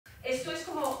esto es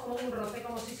como un roce,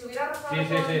 como si se hubiera rozado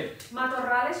con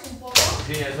matorrales un poco.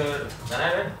 Sí, eso es.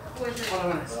 ¿Ganar? Pues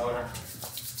Hola.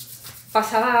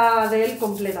 Pasaba de él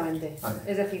completamente. Vale.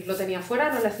 Es decir, lo tenía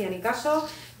fuera, no le hacía ni caso,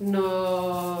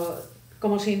 no,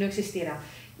 como si no existiera.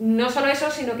 No solo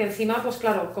eso, sino que encima, pues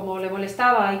claro, como le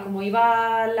molestaba y como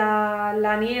iba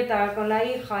la nieta con la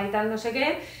hija y tal, no sé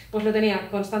qué, pues lo tenía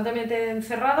constantemente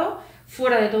encerrado,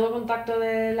 fuera de todo contacto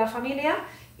de la familia,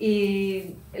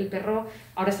 y el perro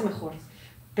ahora está mejor.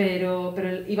 Pero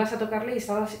ibas a tocarle y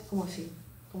estaba como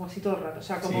así todo el rato, o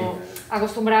sea, como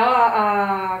acostumbrado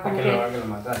a que lo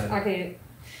matara.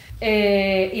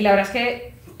 Y la verdad es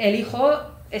que el hijo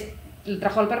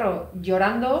trajo al perro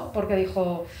llorando porque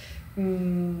dijo,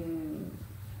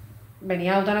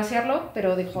 venía a eutanasiarlo,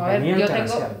 pero dijo, a ver, yo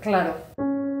tengo, claro.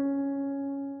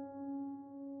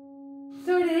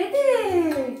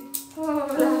 ¡Torete!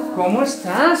 ¡Hola! ¿Cómo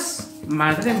estás?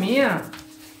 Madre mía,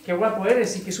 qué guapo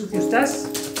eres y qué sucio estás.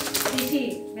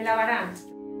 Sí, me lavarán.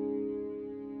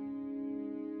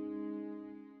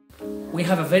 We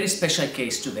have a very special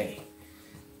case today.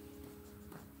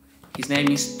 His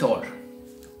name is Thor.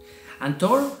 And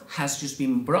Thor has just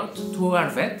been brought to our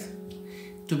vet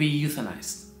to be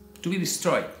euthanized, to be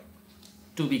destroyed,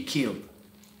 to be killed.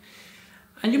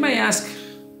 And you may ask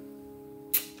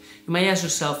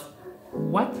yourself,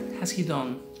 what has he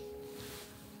done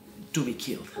to be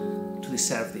killed, to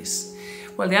deserve this?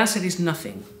 Well, the answer is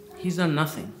nothing. He's done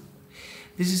nothing.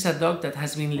 This is a dog that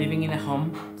has been living in a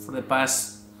home for the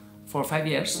past 4 or 5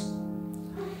 years.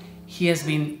 He has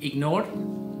been ignored,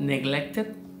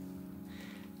 neglected,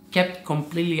 kept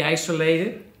completely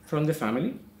isolated from the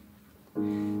family,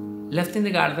 left in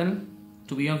the garden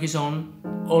to be on his own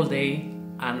all day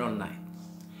and all night.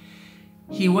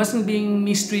 He wasn't being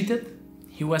mistreated,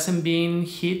 he wasn't being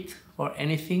hit or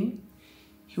anything.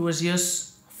 He was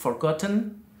just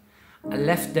forgotten and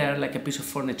left there like a piece of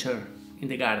furniture in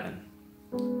the garden.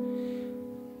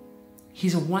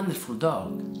 He's a wonderful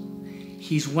dog.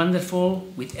 He's wonderful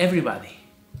with everybody.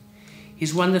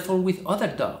 He's wonderful with other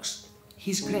dogs.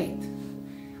 He's great.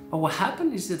 But what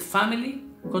happened is that family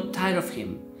got tired of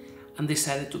him and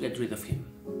decided to get rid of him.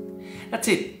 That's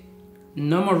it.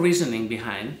 No more reasoning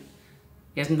behind.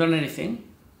 He hasn't done anything.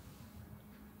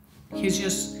 He's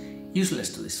just useless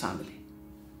to this family.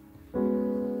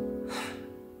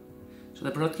 So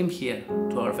they brought him here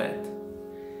to our vet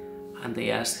and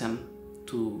they asked him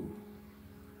to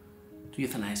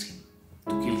euthanize him,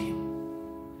 to kill him.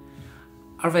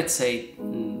 Our vet said,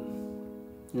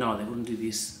 no, they wouldn't do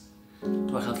this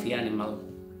to a healthy animal,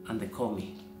 and they called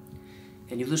me.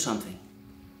 Can you do something?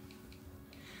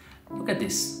 Look at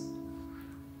this.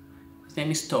 His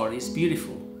name is Thor, he's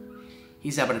beautiful.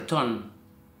 He's a Breton.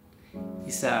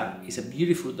 He's a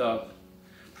beautiful dog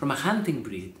from a hunting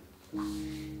breed.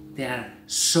 They are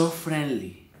so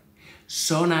friendly,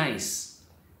 so nice,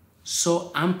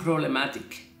 so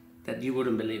unproblematic that you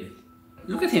wouldn't believe it.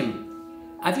 Look at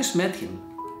him. I've just met him.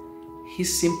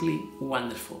 He's simply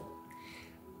wonderful.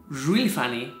 Really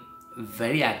funny,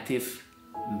 very active,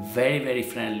 very, very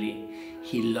friendly.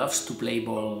 He loves to play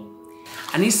ball.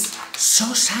 And it's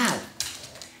so sad.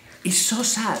 It's so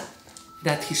sad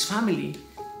that his family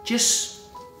just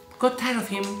got tired of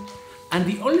him, and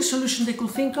the only solution they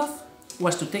could think of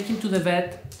was to take him to the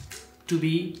vet to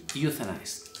be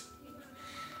euthanized.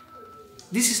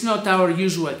 This is not our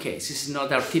usual case. This is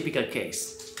not our typical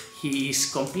case. He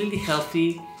is completely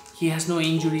healthy. He has no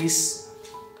injuries.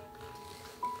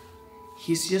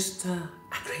 He's just a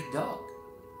great dog.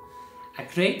 A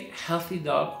great, healthy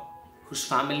dog whose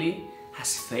family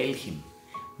has failed him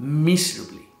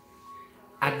miserably.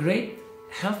 A great,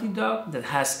 healthy dog that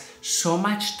has so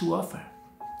much to offer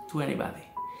to anybody.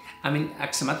 I mean,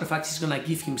 as a matter of fact, he's gonna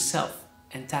give himself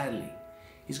entirely.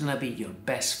 He's gonna be your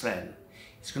best friend.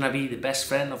 He's gonna be the best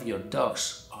friend of your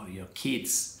dogs or your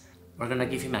kids. We're gonna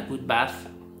give him a good bath.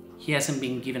 He hasn't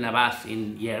been given a bath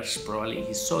in years, probably.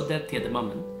 He's so dirty at the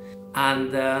moment.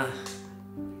 And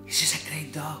he's just a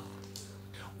great dog.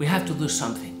 We have to do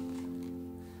something.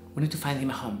 We need to find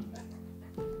him a home.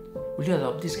 Will you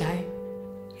adopt this guy?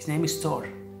 His name is Thor,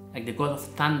 like the god of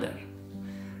thunder.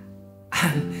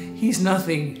 And he's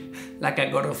nothing like a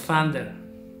god of thunder.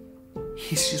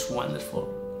 He's just wonderful.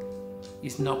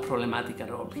 He's not problematic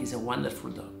at all. He's a wonderful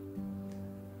dog.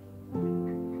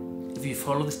 If you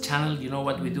follow this channel, you know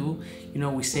what we do. You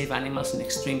know we save animals in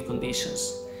extreme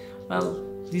conditions. Well,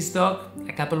 this dog,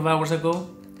 a couple of hours ago,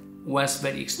 was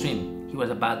very extreme. He was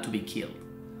about to be killed.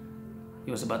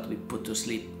 He was about to be put to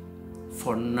sleep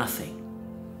for nothing.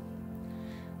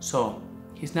 So,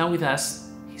 he's now with us.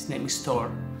 His name is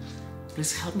Thor.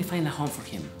 Please help me find a home for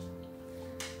him.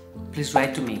 please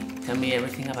write to me. Tell me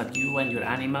everything about you and your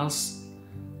animals.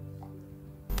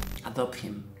 Adopt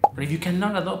him. Or if you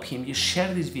cannot adopt him, you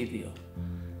share this video.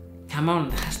 Come on,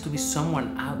 there has to be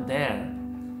someone out there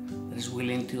that is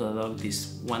willing to adopt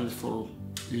this wonderful,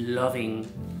 loving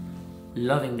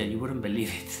that you wouldn't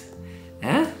believe it.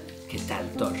 Huh? ¿Qué tal,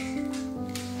 Thor?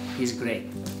 He's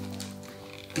great.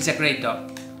 He's a great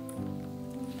dog.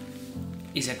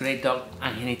 He's a great dog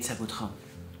and he needs a good home.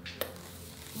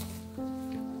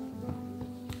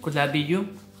 Could that be you?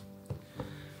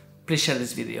 Please share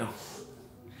this video.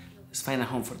 Let's find a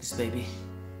home for this baby.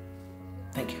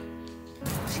 Thank you.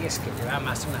 Si es que lleva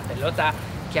más una pelota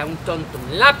que a un tonto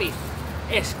un lápiz.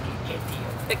 Es que,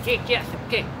 tío. ¿Qué haces?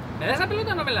 ¿Qué? ¿Me das la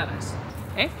pelota o no me la das?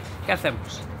 ¿Eh? ¿Qué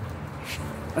hacemos?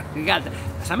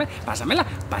 Pásame.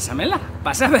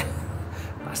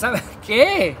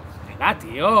 ¿Qué? Venga,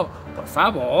 tío, por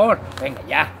favor. Venga,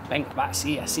 ya. Venga, va,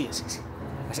 así.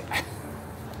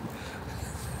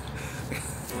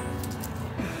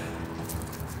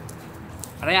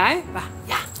 Ahora ya, ¿eh? Va,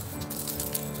 ya.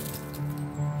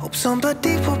 Hope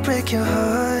somebody will break your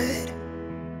heart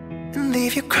and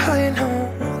leave you crying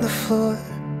on the floor.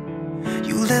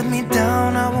 You let me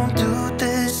down, I won't do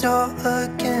this all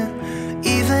again.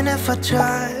 Even if I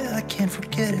try, I can't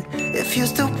forget it. If you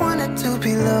still wanted to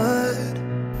be loved,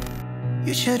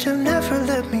 you should have never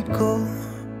let me go.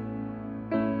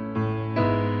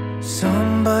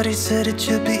 Somebody said it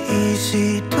should be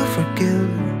easy to forgive.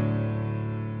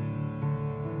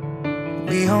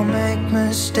 We all make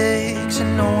mistakes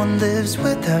and no one lives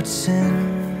without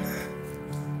sin.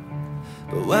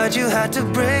 But why'd you have to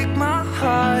break my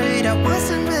heart? I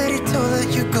wasn't ready to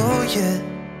let you go yet.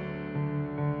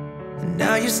 And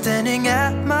now you're standing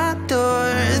at my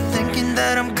door, thinking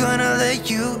that I'm gonna let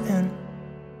you in.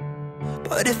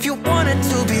 But if you wanted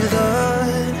to be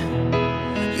loved,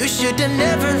 you should've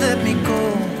never let me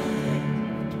go.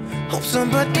 Hope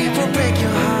somebody will break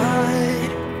your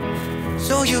heart,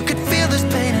 so you could feel this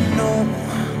pain and know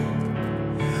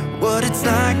what it's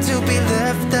like to be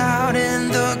left out in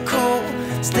the cold.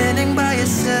 Standing by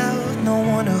yourself, no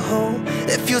one to hold.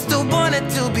 If you still wanted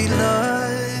to be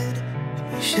loved,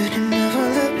 you should've never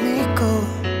let me go.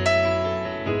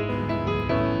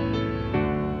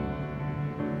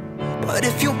 But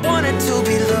if you wanted to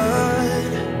be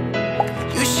loved,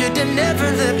 you should've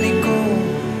never let me go.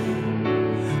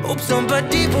 Hope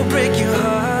somebody will break your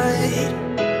heart,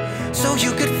 so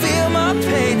you could feel my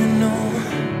pain and know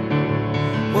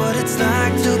what it's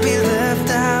like to be left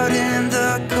out in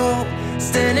the cold.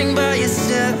 Standing by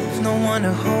yourself, no one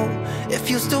to hold. If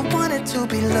you still wanted to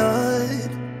be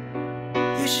loved,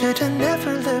 you should've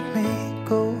never let me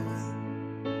go.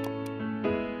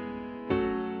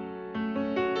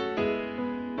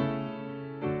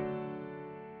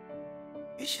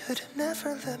 You should've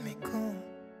never let me go.